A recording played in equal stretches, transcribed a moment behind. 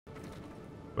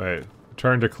Wait.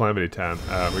 Return to Calamity Town.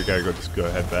 We gotta go. Just go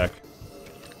ahead back.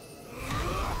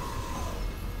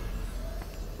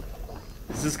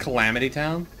 Is this Calamity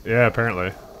Town? Yeah,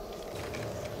 apparently.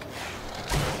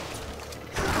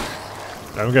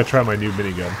 I'm gonna try my new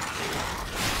minigun.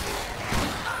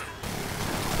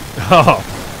 Oh,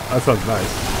 that sounds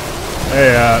nice.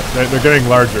 Hey, they're getting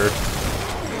larger.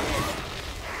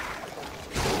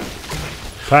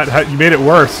 Pat, you made it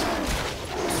worse.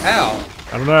 How?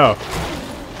 I don't know.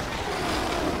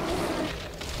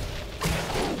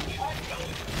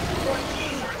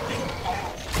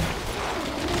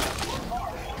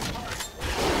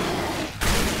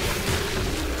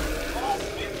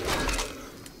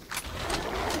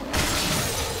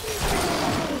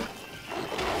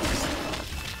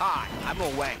 Hi, I'm Lo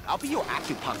Wang. I'll be your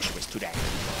acupuncturist today.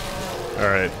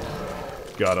 Alright.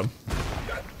 Got him.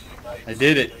 I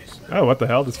did it. Oh, what the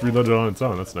hell? Just reloaded on its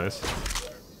own. That's nice.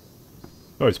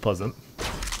 Always pleasant.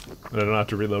 I don't have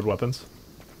to reload weapons.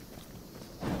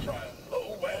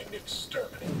 Lo Wang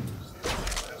Exterminator.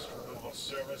 Pest removal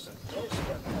service and ghost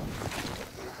weapon.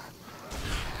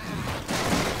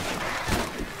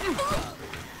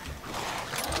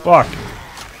 Fuck.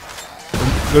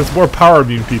 There's more power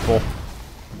immune people.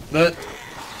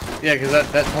 Yeah, because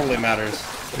that totally matters.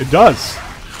 It does.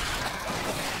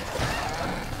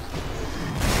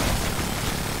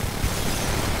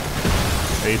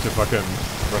 I need to fucking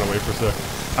run away for a sec.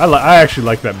 I actually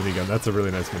like that minigun. That's a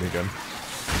really nice minigun.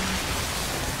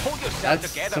 Hold yourself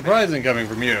That's together, surprising coming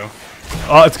from you.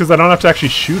 Oh, it's because I don't have to actually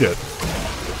shoot it.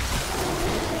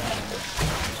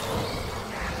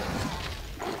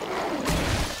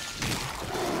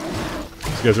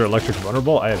 These guys are electric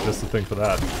vulnerable? I have just the thing for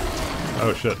that.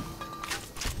 Oh shit.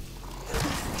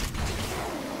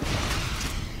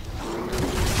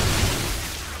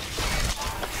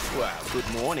 man. Well, good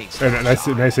morning. Hey, nice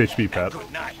HP, Pat.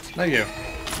 Good night. Thank you.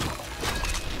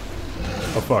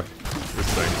 Oh fuck. This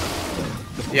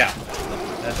thing. Yeah.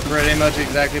 That's pretty much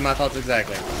exactly my thoughts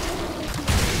exactly.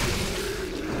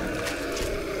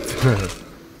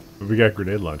 We got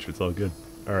grenade launcher, it's all good.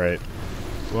 Alright.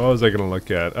 What was I gonna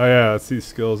look at? Oh yeah, let's see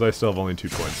skills. I still have only 2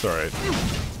 points. Alright.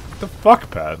 What the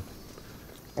fuck, Pat?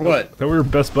 What? Thought we were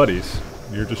best buddies.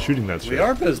 You're just shooting that shit. We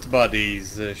are best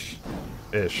buddies-ish.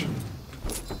 Ish.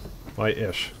 Why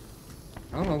ish?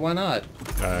 I don't know, why not?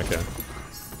 Okay.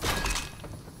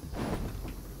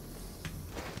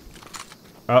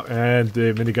 Oh, and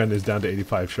the minigun is down to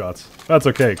 85 shots. That's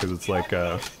okay, because it's like,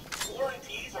 not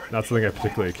something I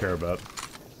particularly care about.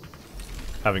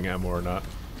 Having ammo or not.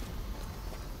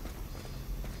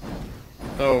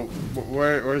 So,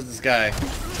 where's this guy?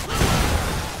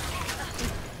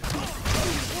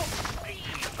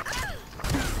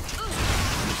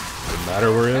 Doesn't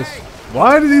matter where he is.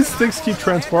 Why do these things keep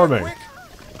transforming?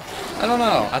 I don't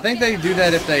know. I think they do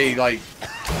that if they, like,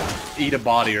 eat a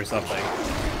body or something.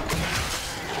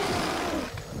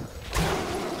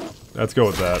 Let's go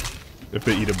with that. If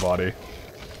they eat a body.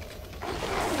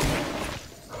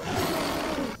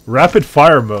 Rapid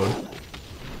fire mode.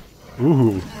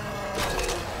 Ooh.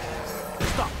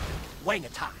 Stop. Wang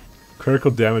attack.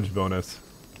 Critical damage bonus.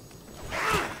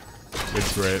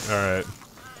 It's great. Alright.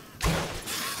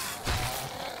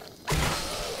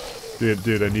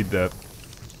 Dude, I need that.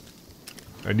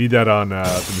 I need that on the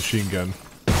machine gun.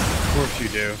 Of course you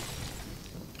do.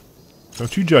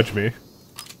 Don't you judge me.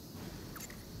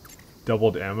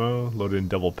 Doubled ammo, loaded in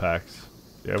double packs.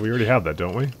 Yeah, we already have that,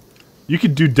 don't we? You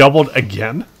could do doubled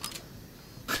again?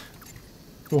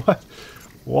 What?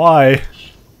 Why?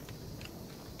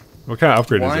 What kind of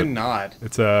upgrade is it? Why not?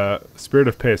 It's a Spirit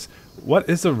of Pace. What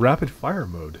is a rapid fire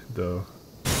mode, though?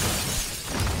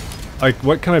 Like,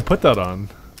 what can I put that on?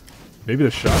 Maybe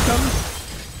the shotgun?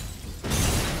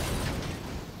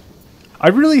 I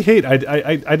really hate,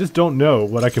 I just don't know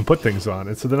what I can put things on.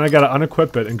 And so then I gotta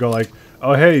unequip it and go like,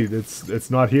 oh hey,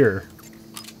 it's not here.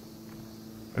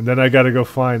 And then I gotta go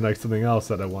find like something else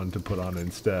that I wanted to put on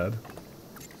instead.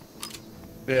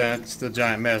 Yeah, it's the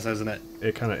giant mess, isn't it?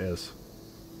 It kinda is.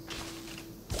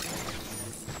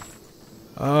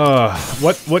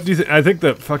 What do you think? I think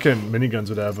that fucking miniguns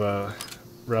would have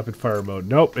rapid fire mode.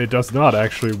 Nope, it does not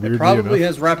actually, weirdly It probably enough.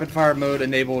 has rapid fire mode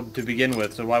enabled to begin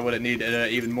with, so why would it need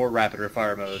even more rapid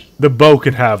fire mode? The bow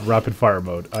can have rapid fire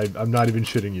mode. I'm not even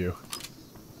shitting you.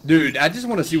 Dude, I just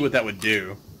want to see what that would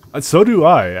do. So do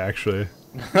I, actually.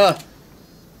 Do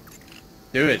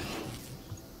it.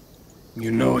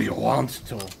 You know you want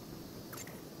to.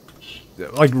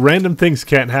 Like, random things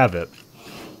can't have it.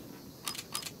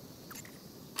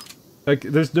 Like,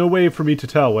 there's no way for me to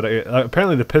tell what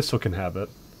apparently the pistol can have it.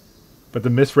 But the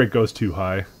miss rate goes too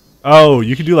high. Oh,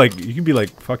 you can do like, you can be like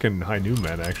fucking High Noon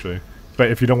Man, actually.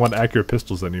 But if you don't want accurate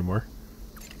pistols anymore.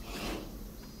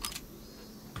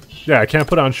 Yeah, I can't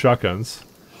put on shotguns.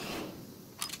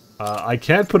 I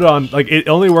can't put on, like, it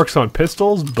only works on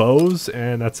pistols, bows,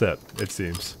 and that's it, it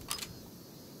seems.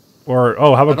 Or,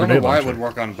 oh, how about I don't know grenade why launcher? it would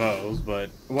work on bows, but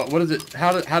what is it?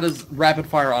 How does rapid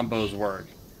fire on bows work?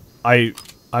 I'm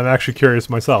actually curious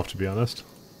myself, to be honest.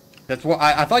 That's what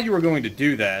I thought you were going to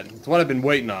do that. That's what I've been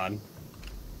waiting on.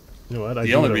 You know what?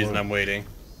 The only reason I'm waiting.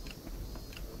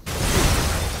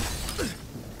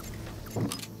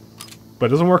 But it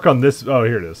doesn't work on this. Oh,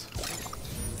 here it is.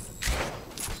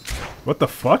 What the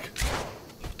fuck?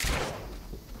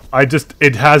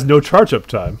 It has no charge up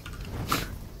time.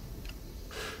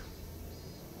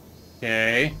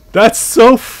 Okay. That's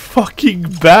so fucking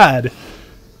bad.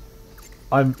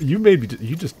 You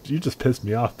just pissed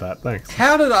me off, Pat. Thanks.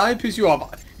 How did I piss you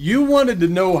off? You wanted to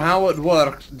know how it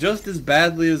worked just as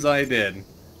badly as I did.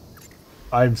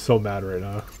 I'm so mad right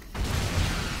now.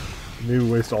 Maybe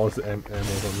waste all this ammo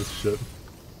on this shit.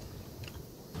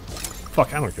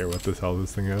 Fuck, I don't care what the hell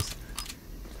this thing is.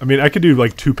 I mean, I could do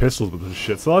like 2 pistols with this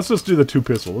shit, so let's just do the 2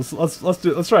 pistols.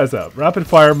 Let's try this out. Rapid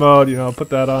fire mode, you know, put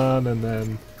that on, and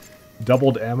then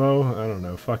doubled ammo. I don't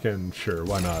know, fucking sure,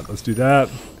 why not? Let's do that.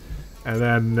 And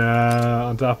then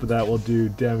on top of that, we'll do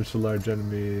damage to large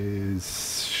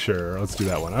enemies. Sure, let's do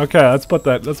that one. Okay, let's put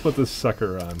this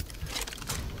sucker on.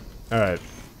 All right.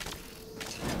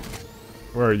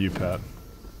 Where are you, Pat?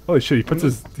 Holy shit! He puts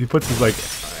his like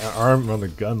arm on the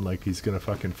gun like he's gonna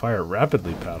fucking fire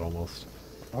rapidly, Pat. Almost.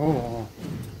 Oh.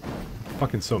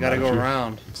 Fucking so Gotta mad go at you.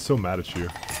 around. I'm so mad at you.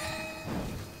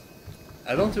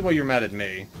 I don't see why you're mad at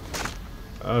me.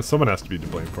 Someone has to be to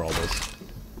blame for all this.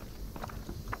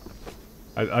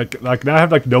 Like now I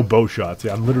have like no bow shots.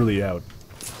 Yeah, I'm literally out.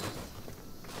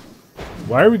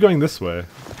 Why are we going this way?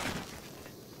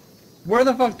 Where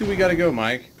the fuck do we gotta go,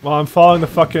 Mike? Well, I'm following the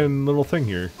fucking little thing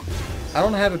here. I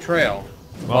don't have a trail.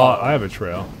 Well, I have a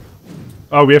trail.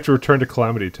 Oh, we have to return to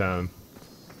Calamity Town.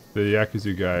 The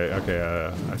Yakuza guy.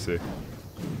 Okay, I see.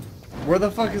 Where the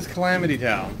fuck is Calamity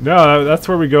Town? No, that's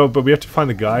where we go, but we have to find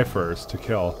the guy first to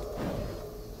kill.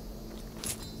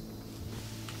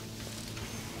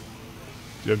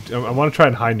 I want to try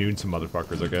and high noon some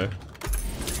motherfuckers, okay?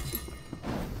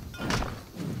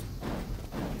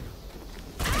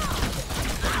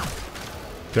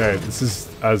 Okay, this is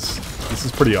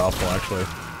pretty awful, actually.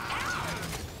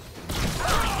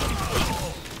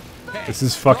 This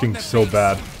is fucking so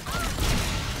bad.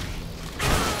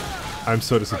 I'm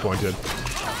so disappointed.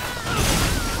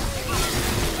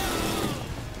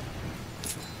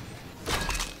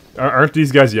 Aren't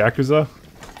these guys Yakuza?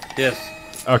 Yes.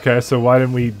 Okay, so why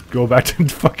didn't we go back to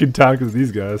fucking town because of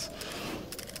these guys?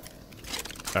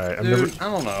 Alright, Dude, I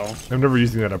don't know. I'm never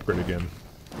using that upgrade again.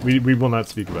 We will not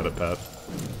speak about it, Pat.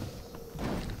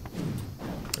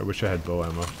 I wish I had bow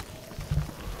ammo.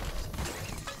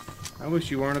 I wish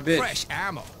you weren't a bitch. Fresh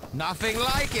ammo. Nothing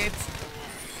like it.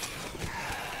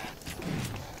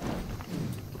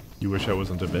 You wish I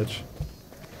wasn't a bitch?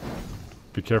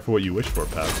 Be careful what you wish for,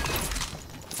 Pat.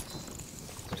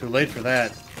 Too late for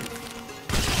that.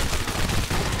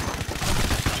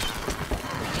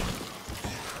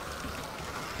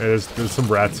 Hey, there's some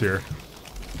rats here.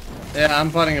 Yeah, I'm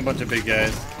fighting a bunch of big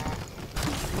guys.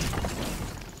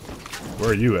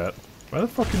 Where are you at? Why the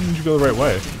fuck didn't you go the right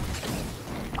way?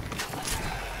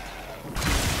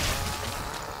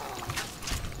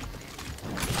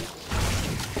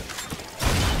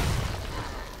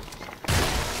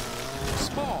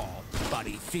 Small, but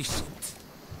efficient.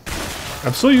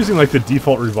 I'm still using like the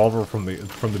default revolver from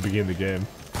the beginning of the game.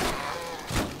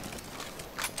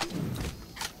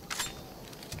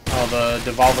 Oh,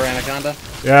 the Devolver Anaconda?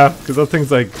 Yeah, because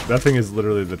that thing is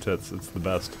literally the tits. It's the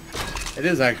best. It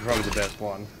is actually probably the best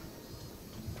one.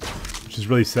 Which is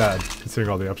really sad, considering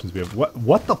all the options we have.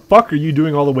 What the fuck are you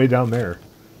doing all the way down there?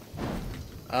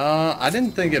 I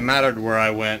didn't think it mattered where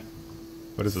I went.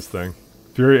 What is this thing?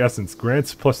 Fury Essence.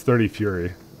 Grants plus 30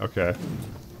 Fury. Okay.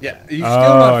 Yeah, you still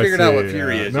not I figured out what see,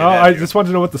 Fury yeah. is. No, yet, have I you? just wanted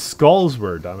to know what the skulls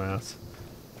were, dumbass.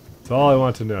 That's all I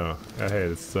want to know. Hey,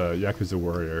 it's Yakuza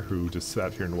Warrior who just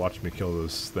sat here and watched me kill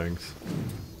those things.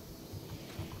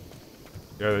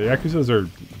 Yeah, the Yakuzas are a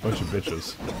bunch of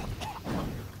bitches.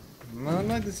 I'd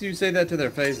like to see you say that to their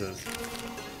faces.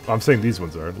 I'm saying these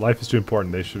ones are. Life is too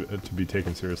important. They should to be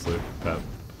taken seriously. Pat.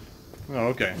 Oh,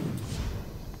 okay.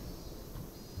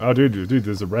 Oh, dude,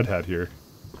 there's a red hat here.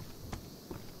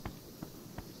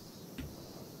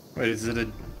 Wait, is it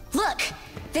a... Look!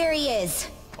 There he is!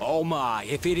 Oh my,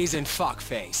 if it isn't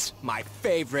Fuckface, my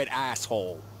favorite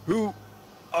asshole. Who...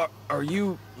 Are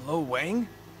you Lo Wang?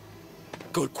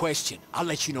 Good question. I'll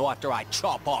let you know after I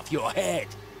chop off your head.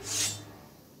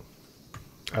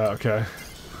 Okay.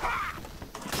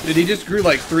 Dude, he just grew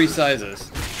like 3 sizes.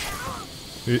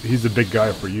 He's a big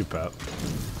guy for you, Pat.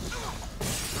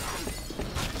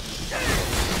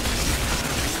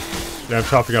 Yeah, I'm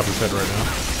chopping off his head right now.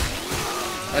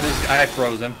 I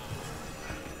froze him.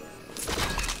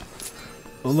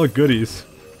 Oh, look, goodies.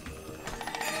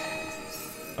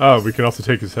 Oh, we can also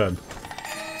take his head.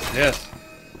 Yes.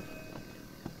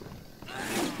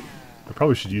 I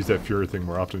probably should use that Fury thing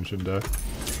more often, shouldn't I?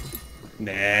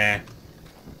 Nah.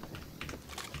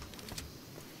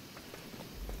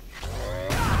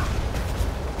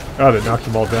 Oh, they knocked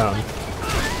them all down.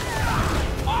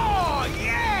 Oh,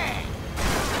 yeah!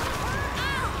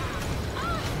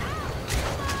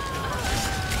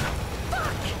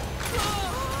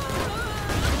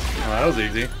 Oh, that was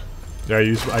easy. Yeah,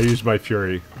 I used my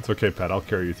Fury. It's okay, Pat. I'll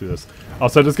carry you through this.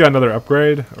 Also, I just got another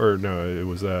upgrade. Or, no, it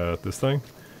was this thing.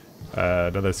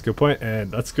 Another skill point.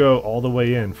 And let's go all the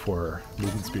way in for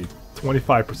movement speed.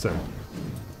 25%.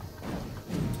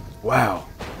 Wow.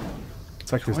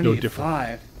 It's like there's no difference.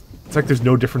 25. It's like there's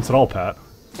no difference at all, Pat.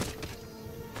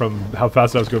 From how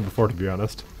fast I was going before, to be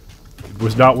honest. It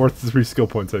was not worth the 3 skill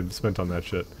points I spent on that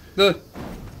shit. Ugh.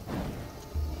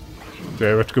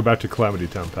 Okay, I have to go back to Calamity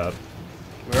Town, Pat.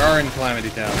 We are in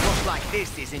Calamity Town. Looks like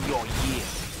this isn't your year.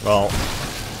 Well...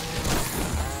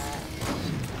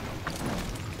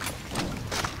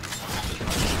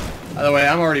 By the way,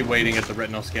 I'm already waiting at the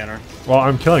retinal scanner. Well,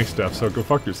 I'm killing stuff, so go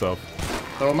fuck yourself.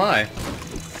 So am I.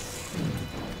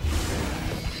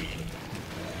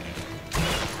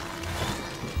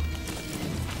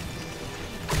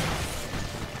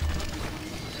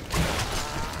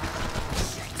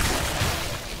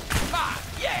 Ah,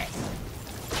 yes!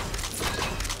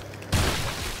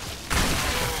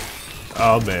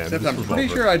 Oh man, Except this I'm pretty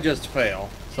revolver. sure I just fail,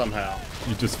 somehow.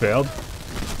 You just failed?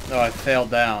 No, I fell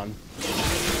down.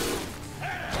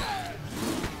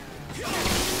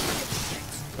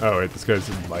 Oh wait, this guy's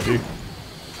mighty.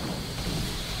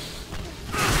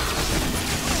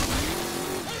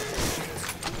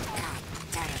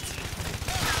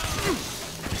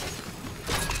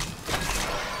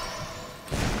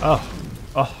 Oh,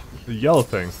 the yellow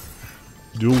thing.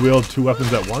 Dual wield 2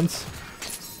 weapons at once?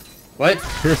 What?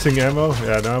 Piercing ammo?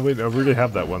 Yeah, no, we already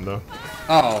have that one though.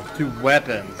 Oh, 2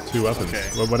 weapons. 2 weapons. Okay.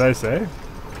 What did I say?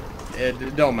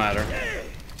 It don't matter. I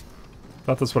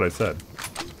thought that's what I said.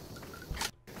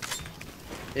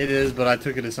 It is, but I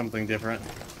took it as something different.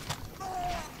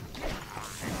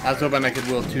 I was hoping I could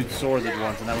wield 2 swords at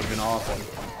once, and that would have been awesome.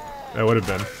 That would have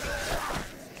been.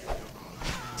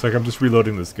 It's like I'm just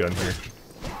reloading this gun here.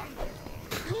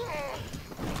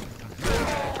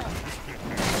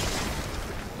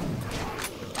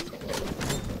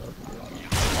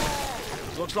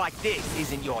 Looks like this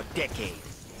isn't your decade.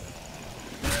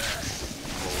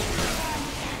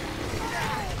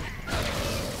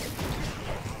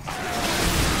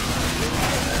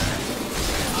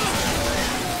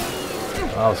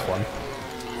 That was fun.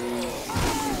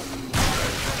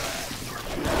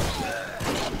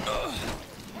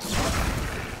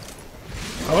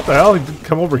 Oh, what the hell? He did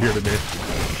come over here to me.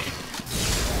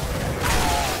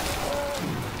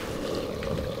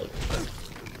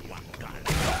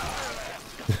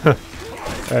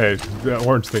 Hey, that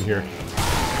orange thing here.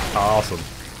 Awesome.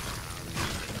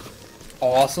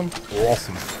 Awesome.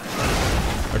 Awesome.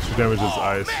 Extra damage is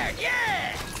ice.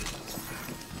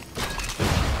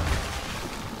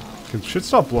 Can shit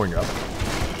stop blowing up?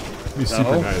 It'd be super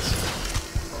No. nice.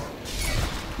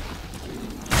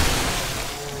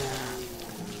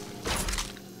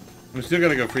 We still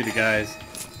gotta go free the guys.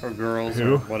 Or girls,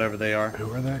 Who? or whatever they are.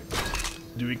 Who are they?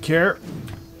 Do we care?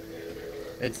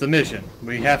 It's the mission.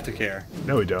 We have to care.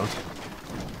 No, we don't.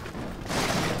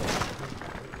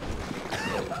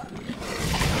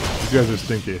 These guys are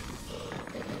stinky.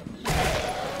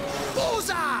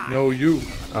 Bullseye! No, you.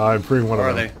 I'm freeing one Where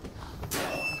of are them. they?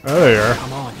 Oh, there you are.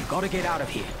 Come on, you gotta get out of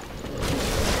here.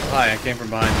 Hi, I came from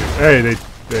behind you. Hey,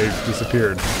 they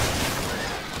disappeared.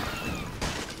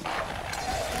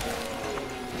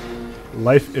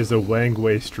 Life is a Wang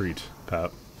Wei street,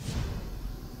 Pat.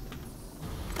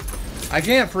 I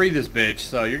can't free this bitch,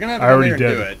 so you're gonna have to I go already there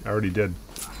and did. do it. I already did.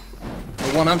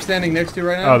 The one I'm standing next to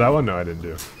right now? Oh, that one? No, I didn't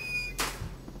do.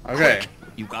 Okay.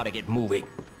 You gotta get moving.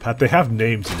 Pat, they have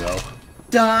names, you know.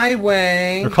 Die,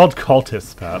 Wang! They're called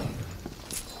cultists, Pat.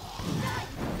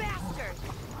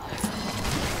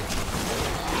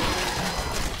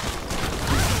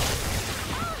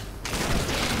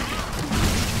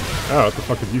 Oh, what the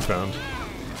fuck have you found?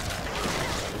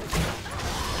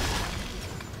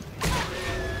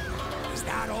 Is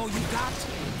that all you got?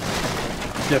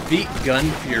 Defeat Gun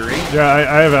Fury. Yeah,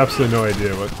 I have absolutely no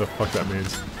idea what the fuck that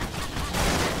means.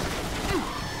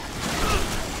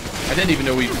 I didn't even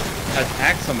know we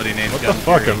attacked somebody named What Gun the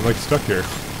fuck? Fury. I'm like stuck here.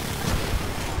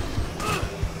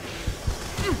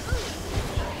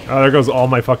 Oh, there goes all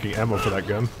my fucking ammo for that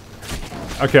gun.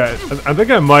 Okay, I think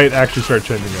I might actually start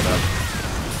changing it up.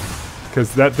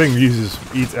 Because that thing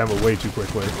eats ammo way too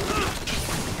quickly.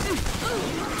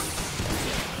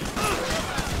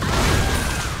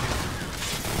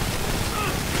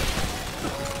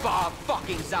 Bob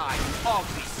fucking Zai, you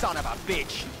ugly son of a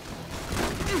bitch.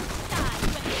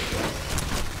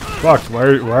 Fuck, why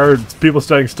are people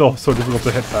staying still so difficult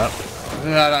to hit that?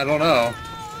 I don't know.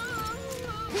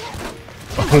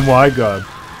 Oh my god.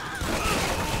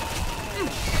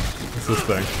 What's this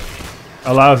thing?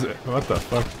 Allows it. What the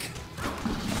fuck?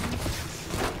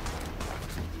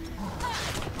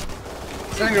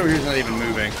 This thing over here's not even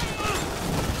moving.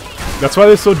 That's why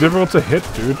they're so difficult to hit,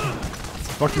 dude.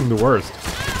 It's fucking the worst.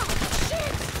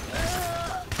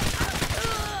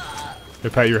 Hey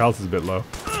Pat, your health is a bit low.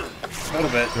 A little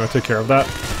bit. You wanna take care of that?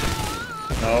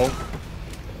 No.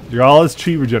 You're all this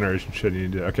chi regeneration shit you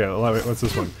need to do. Okay, wait, what's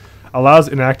this one? Allows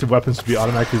inactive weapons to be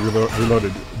automatically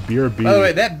reloaded. B or B. By the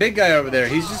way, that big guy over there,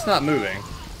 he's just not moving.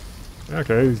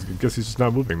 Okay, I guess he's just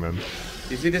not moving then.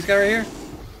 You see this guy right here?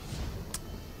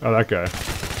 Oh, that guy.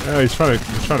 Yeah, he's trying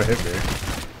to hit me.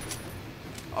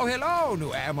 Oh, hello,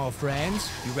 new ammo friends.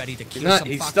 You ready to kill He's not. some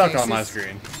He's fuck stuck on faces? my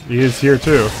screen. He is here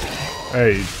too.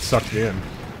 Hey, he sucked me in.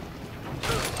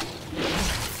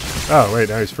 Oh wait,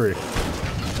 now he's free.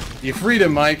 You freed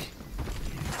him, Mike.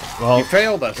 Well, You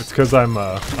failed it's us. because I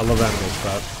love animals,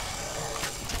 Pat.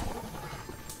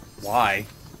 Why?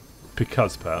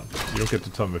 Because, Pat. You don't get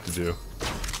to tell me what to do.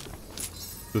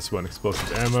 This one,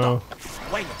 explosive ammo.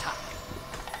 Wait a time.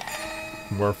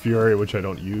 More fury, which I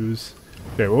don't use.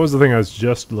 Okay, what was the thing I was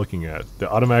just looking at? The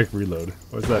automatic reload.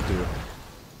 What does that do?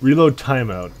 Reload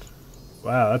timeout.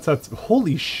 Wow, that's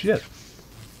holy shit.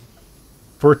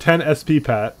 For 10 SP,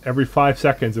 Pat, every 5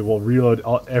 seconds it will reload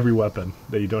every weapon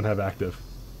that you don't have active.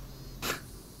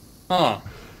 Huh.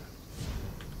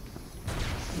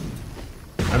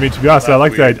 I mean, to be honest, I That's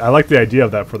like weird. I like the idea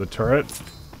of that for the turret.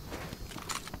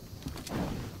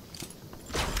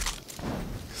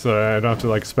 So I don't have to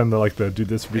like spend the do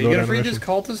this Are you reload gonna free animation. this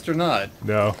cultist or not?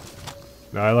 No,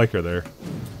 no, I like her there.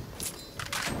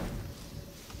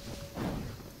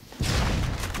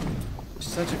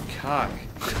 Such a cock.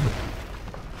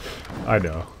 I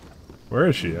know. Where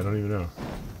is she? I don't even know.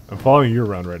 I'm following you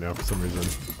around right now for some reason.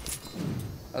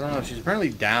 I don't know. She's apparently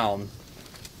down.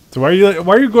 So why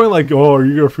are you going like, oh, are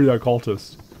you gonna free that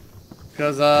cultist?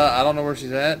 Because I don't know where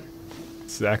she's at.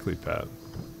 Exactly, Pat.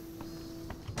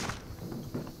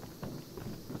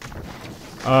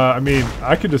 I mean,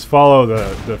 I could just follow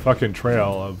the fucking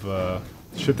trail of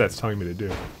shit that's telling me to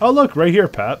do. Oh, look, right here,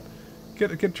 Pat.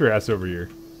 Get your ass over here.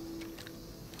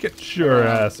 Get your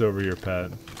ass over here,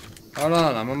 Pat. Hold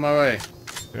on, I'm on my way.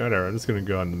 Yeah, whatever, I'm just gonna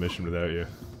go on the mission without you.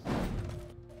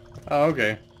 Oh,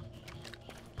 okay.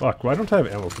 Fuck, why don't I have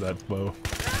ammo for that bow?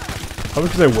 Probably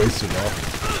because I wasted it all.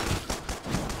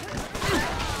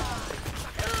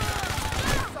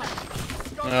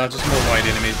 Just more white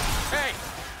enemies. Hey,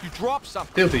 you dropped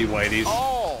something. Filthy whiteys.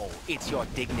 Oh, it's your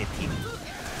dignity.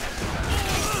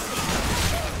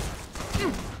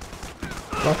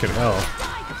 Fucking hell.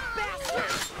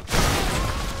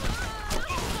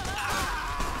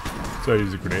 So I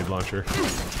use a grenade launcher.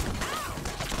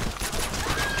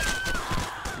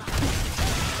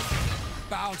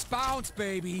 Bounce, bounce,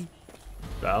 baby.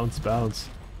 Bounce, bounce.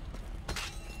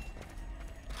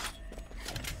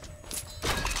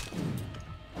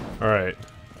 Alright.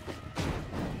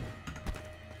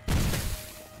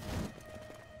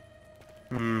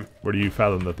 Where do you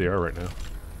fathom that they are right now?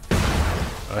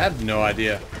 I have no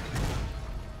idea.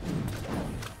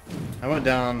 I went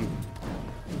down.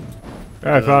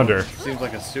 Yeah, I found her. Seems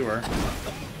like a sewer.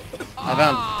 I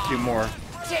found two more.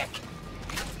 Dick.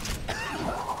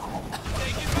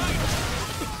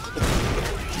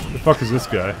 The fuck is this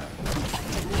guy?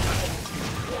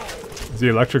 Is he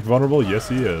electric vulnerable? Yes,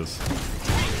 he is.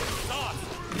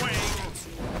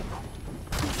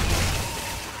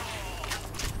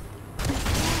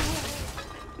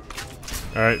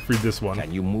 Alright, freed this one.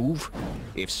 Can you move?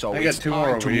 If so, I got it's two more time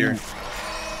over to here.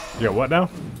 move. Yeah, what now?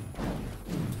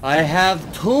 I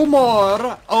have two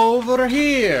more over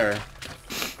here.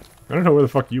 I don't know where the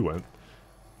fuck you went.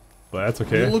 But that's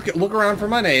okay. You look around for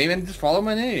my name and just follow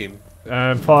my name.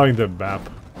 I'm following the map.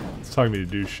 It's telling me to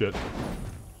do shit.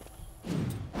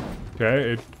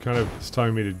 Okay, it kind of is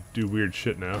telling me to do weird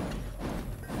shit now.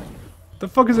 The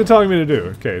fuck is it telling me to do?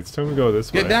 Okay, it's telling me to go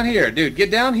this way. Get down here, dude.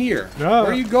 Get down here. No,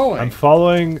 Where are you going? I'm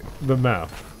following the map.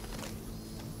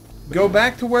 Go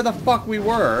back to where the fuck we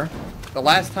were the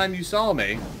last time you saw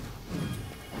me.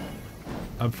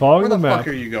 I'm following Where the the map. fuck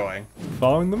are you going?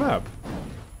 Following the map.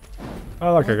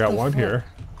 Oh, look, I got the one fuck? here.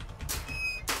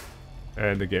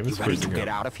 And the game You is ready to freezing get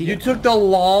up. out of here? You took the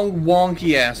long,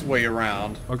 wonky ass way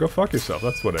around. Oh, go fuck yourself.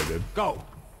 That's what I did. Go.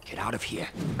 Get out of here.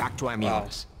 Back to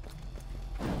Amulus.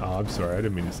 Oh, I'm sorry. I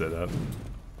didn't mean to say that.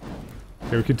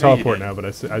 Okay, we can Yeah, you teleport did. now, but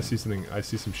I see something. I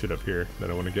see some shit up here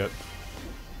that I want to get.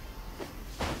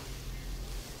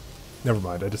 Never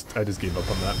mind. I just gave up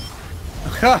on that.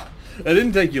 Ha! That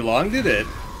didn't take you long, did it?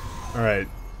 All right.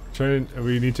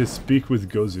 We need to speak with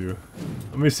Gozu.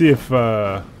 Let me see if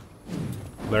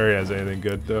Larry has anything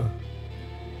good though.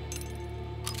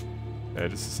 Yeah,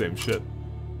 just the same shit.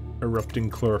 Erupting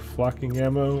chloroflocking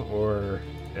ammo, or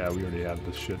yeah, we already had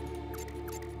this shit.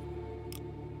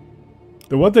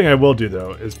 The one thing I will do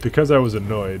though is because I was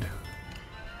annoyed.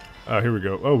 Here we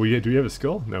go. Oh, do we have a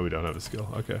skill? No, we don't have a skill.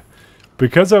 Okay.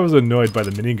 Because I was annoyed by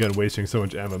the minigun wasting so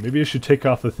much ammo, maybe I should take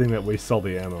off the thing that wastes all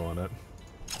the ammo on it.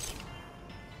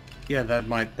 Yeah, that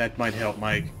might help,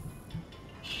 Mike.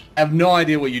 I have no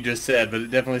idea what you just said, but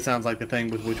it definitely sounds like the thing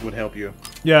with which would help you.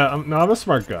 Yeah, I'm a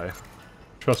smart guy.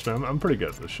 Trust me, I'm pretty good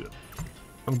at this shit.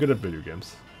 I'm good at video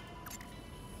games.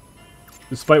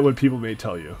 Despite what people may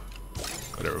tell you.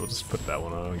 Whatever, we'll just put that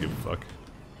one on, I don't give a fuck.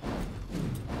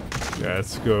 Yeah,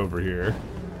 let's go over here.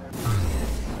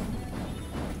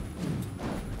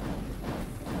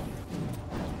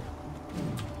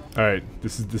 Alright,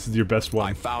 this is your best I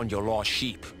one. found your lost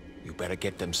sheep. You better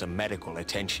get them some medical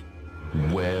attention.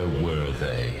 Where were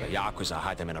they? The Yakuza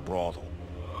had them in a brothel.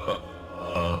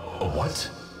 What?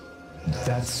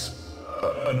 That's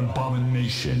an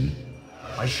abomination.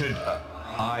 I should...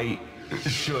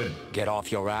 Get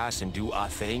off your ass and do a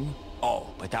thing? Oh,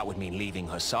 but that would mean leaving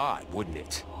her side, wouldn't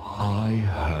it? I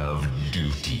have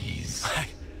duties.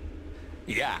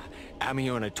 Yeah,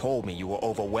 Amiona told me you were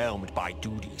overwhelmed by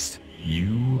duties.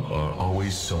 You are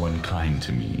always so unkind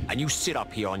to me. And you sit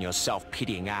up here on your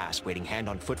self-pitying ass waiting hand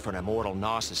on foot for an immortal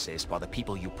narcissist while the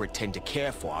people you pretend to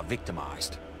care for are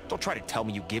victimized. Don't try to tell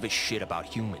me you give a shit about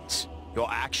humans. Your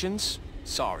actions?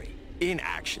 Sorry,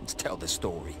 inactions tell the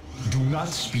story. Do not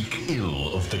speak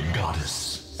ill of the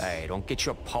goddess. Hey, don't get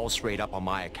your pulse rate up on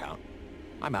my account.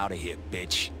 I'm out of here,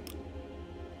 bitch.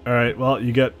 Alright, well,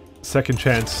 you get second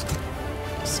chance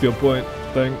skill point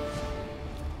thing.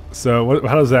 So,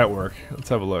 how does that work? Let's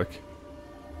have a look.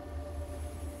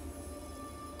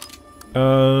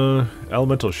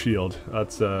 Elemental shield.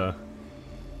 That's,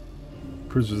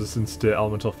 proves resistance to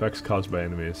elemental effects caused by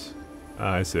enemies.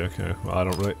 Ah, I see, okay. Well, I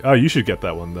don't really... Oh, you should get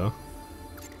that one, though.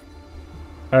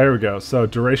 Alright, here we go. So,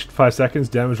 duration 5 seconds,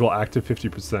 damage will active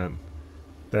 50%.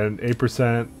 Then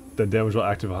 8%, then damage will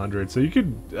active 100. So you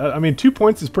could... I mean, 2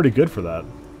 points is pretty good for that.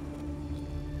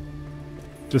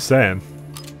 Just saying.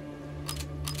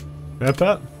 Got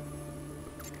that?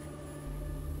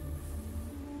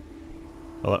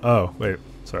 Hello? Oh, wait.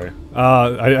 Sorry.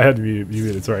 I had to be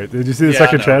muted. Sorry. Did you see the Yeah,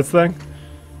 second no. chance thing?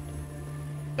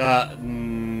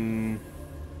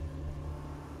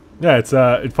 Yeah, it's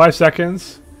in 5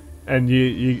 seconds, and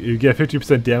you get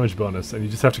 50% damage bonus, and you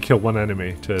just have to kill one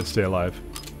enemy to stay alive.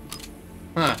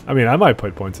 Huh. I mean, I might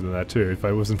put points into that too if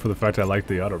I wasn't for the fact I like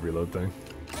the auto reload thing.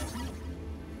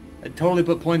 I totally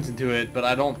put points into it, but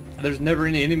I don't... There's never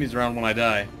any enemies around when I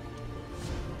die.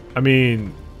 I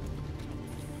mean,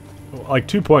 like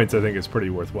 2 points I think is pretty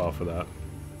worthwhile for that.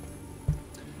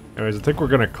 Anyways, I think we're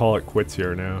gonna call it quits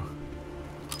here now.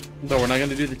 So we're not going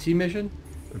to do the T mission?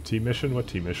 A team mission? What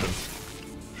team mission?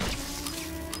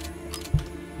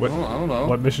 What, I don't know.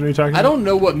 What mission are you talking I about? don't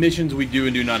know what missions we do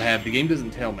and do not have. The game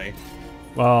doesn't tell me.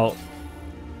 Well,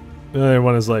 the other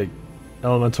one is like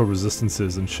elemental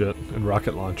resistances and shit, and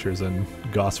rocket launchers and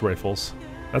Gauss rifles.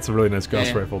 That's a really nice Gauss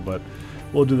Yeah. rifle, but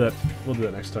we'll do that. We'll do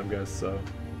that next time, guys. So,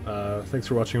 thanks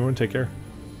for watching, everyone. Take care.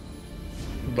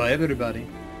 Bye, everybody.